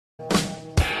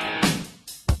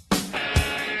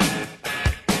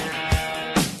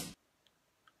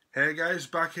Hey guys,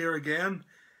 back here again.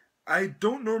 I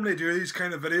don't normally do these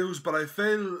kind of videos, but I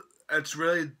feel it's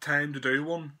really time to do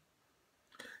one.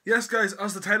 Yes guys,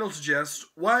 as the title suggests,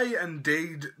 why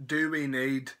indeed do we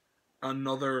need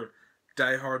another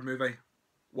Die Hard movie?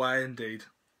 Why indeed?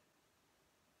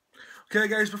 Okay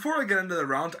guys, before I get into the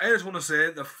rant, I just want to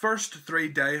say the first three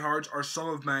Die Hards are some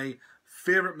of my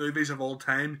favourite movies of all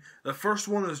time. The first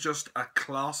one is just a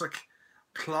classic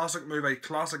movie,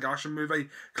 classic action movie,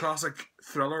 classic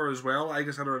thriller as well. I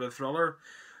consider it a thriller.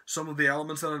 Some of the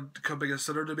elements in it could be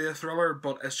considered to be a thriller,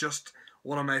 but it's just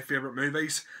one of my favourite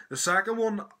movies. The second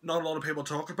one, not a lot of people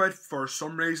talk about for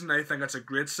some reason. I think it's a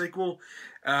great sequel.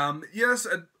 Yes,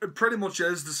 it pretty much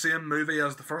is the same movie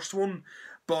as the first one,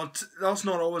 but that's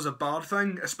not always a bad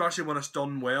thing, especially when it's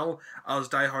done well, as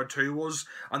Die Hard 2 was.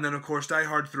 And then, of course, Die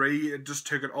Hard 3, it just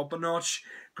took it up a notch.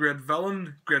 Great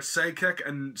villain, great sidekick,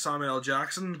 and Samuel L.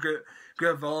 Jackson.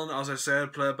 Great villain, as I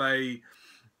said, played by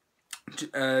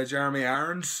Jeremy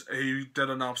Irons, who did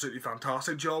an absolutely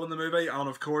fantastic job in the movie. And,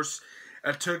 of course,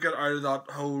 it took it out of that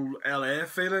whole LA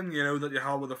feeling, you know, that you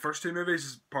had with the first two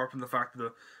movies, apart from the fact that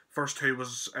the first two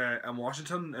was in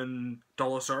Washington, in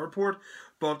Dulles Airport.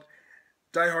 But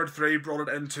Die Hard 3 brought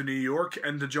it into New York,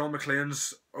 into John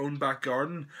McClane's own back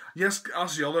garden. Yes,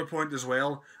 that's the other point as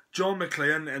well. John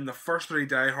McClane in the first three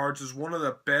Die Hards is one of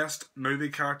the best movie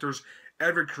characters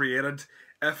ever created,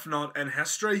 if not in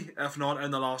history, if not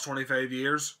in the last 25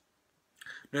 years.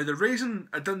 Now, the reason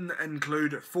I didn't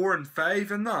include 4 and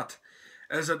 5 in that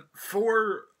is that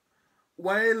 4,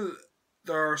 while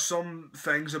there are some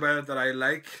things about it that I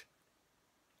like,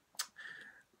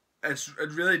 it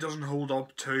really doesn't hold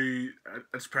up to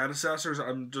its predecessors.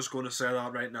 I'm just going to say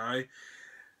that right now.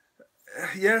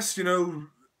 Yes, you know,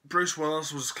 Bruce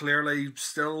Willis was clearly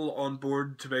still on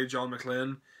board to be John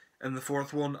McClane in the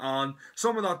fourth one, and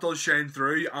some of that does shine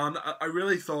through, and I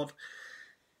really thought,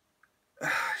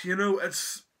 you know,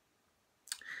 it's...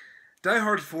 Die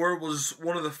Hard 4 was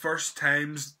one of the first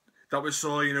times that we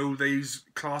saw, you know, these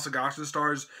classic action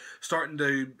stars starting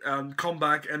to come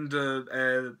back into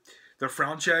their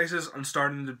franchises and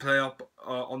starting to play up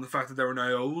on the fact that they were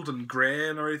now old and grey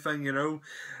and everything, you know.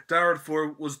 Die Hard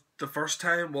 4 was the first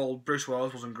time, well, Bruce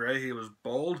Willis wasn't grey, he was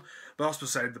bald, but that's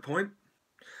beside the point.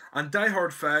 And Die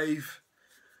Hard 5,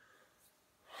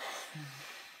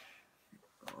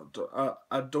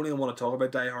 I don't even want to talk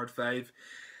about Die Hard 5.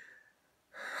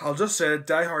 I'll just say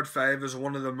Die Hard 5 is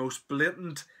one of the most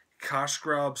blatant cash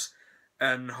grabs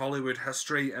in Hollywood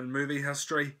history and movie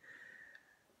history.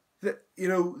 You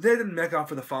know, they didn't make that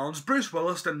for the fans. Bruce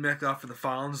Willis didn't make that for the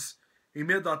fans. He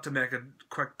made that to make a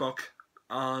quick buck,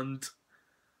 and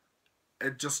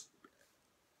it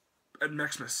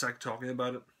makes me sick talking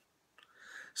about it.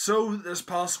 So, this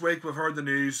past week we've heard the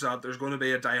news that there's going to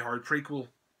be a Die Hard prequel.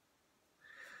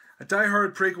 A Die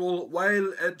Hard prequel,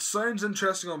 while it sounds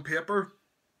interesting on paper,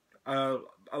 I'll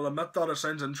admit that it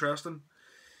sounds interesting,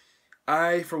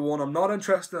 I, for one, am not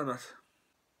interested in it.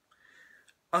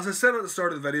 As I said at the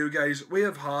start of the video, guys, we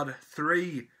have had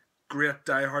 3 great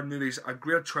Die Hard movies, a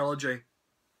great trilogy.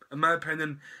 In my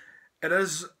opinion, it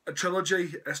is a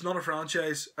trilogy. It's not a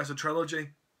franchise, it's a trilogy,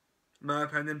 in my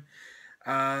opinion.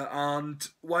 And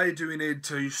why do we need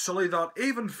to sully that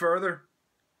even further?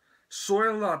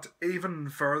 Soil that even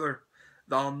further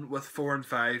than with 4 and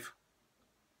 5?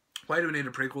 Why do we need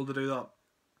a prequel to do that?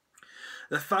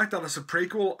 The fact that it's a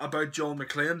prequel about John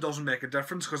McClane doesn't make a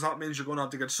difference, because that means you're going to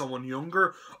have to get someone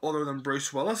younger other than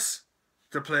Bruce Willis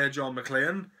to play John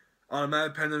McClane. And in my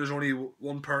opinion, there's only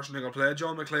one person who can play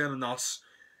John McClane, and that's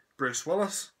Bruce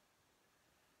Willis.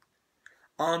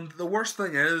 And the worst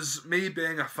thing is, me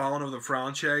being a fan of the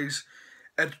franchise,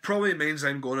 it probably means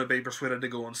I'm going to be persuaded to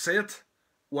go and see it,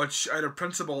 which out of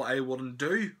principle I wouldn't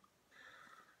do.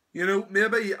 You know,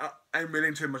 maybe I'm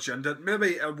reading too much into it,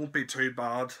 maybe it won't be too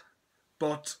bad.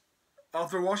 But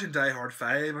after watching Die Hard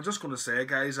 5, I'm just going to say,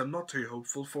 guys, I'm not too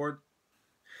hopeful for it.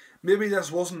 Maybe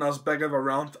this wasn't as big of a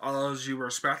rant as you were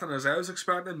expecting, as I was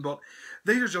expecting, but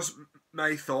these are just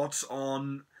my thoughts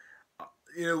on,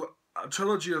 you know, a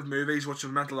trilogy of movies which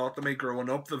have meant a lot to me growing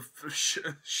up. They've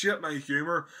shaped my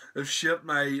humour, they've shaped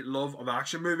my love of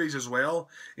action movies as well.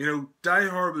 You know, Die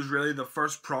Hard was really the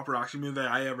first proper action movie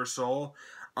I ever saw,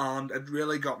 and it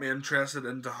really got me interested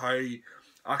into how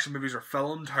action movies are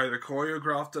filmed, how they're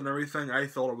choreographed and everything. I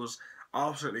thought it was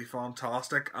absolutely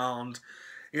fantastic, and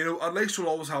you know, at least we'll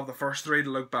always have the first 3 to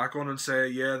look back on and say,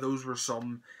 yeah, those were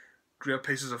some great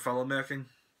pieces of filmmaking.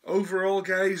 Overall,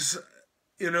 guys,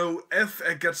 you know, if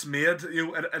it gets made, you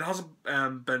know, it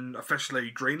hasn't been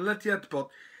officially greenlit yet, but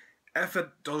if it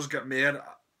does get made,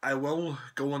 I will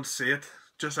go and see it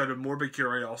just out of morbid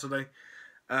curiosity.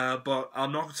 But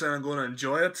I'm not saying I'm going to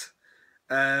enjoy it.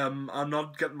 I'm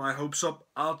not getting my hopes up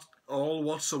at all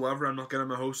whatsoever. I'm not getting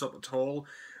my hopes up at all.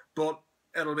 But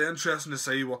it'll be interesting to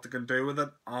see what they can do with it,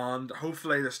 and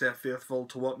hopefully they stay faithful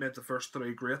to what made the first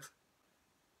three great.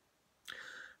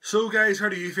 So guys, how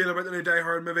do you feel about the new Die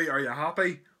Hard movie? Are you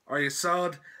happy? Are you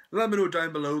sad? Let me know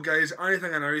down below, guys.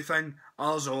 Anything and everything,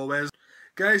 as always.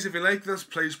 Guys, if you like this,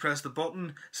 please press the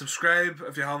button. Subscribe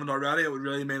if you haven't already. It would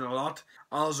really mean a lot.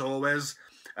 As always,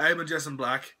 I've been Jason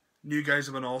Black. You guys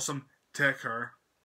have been awesome. Take care.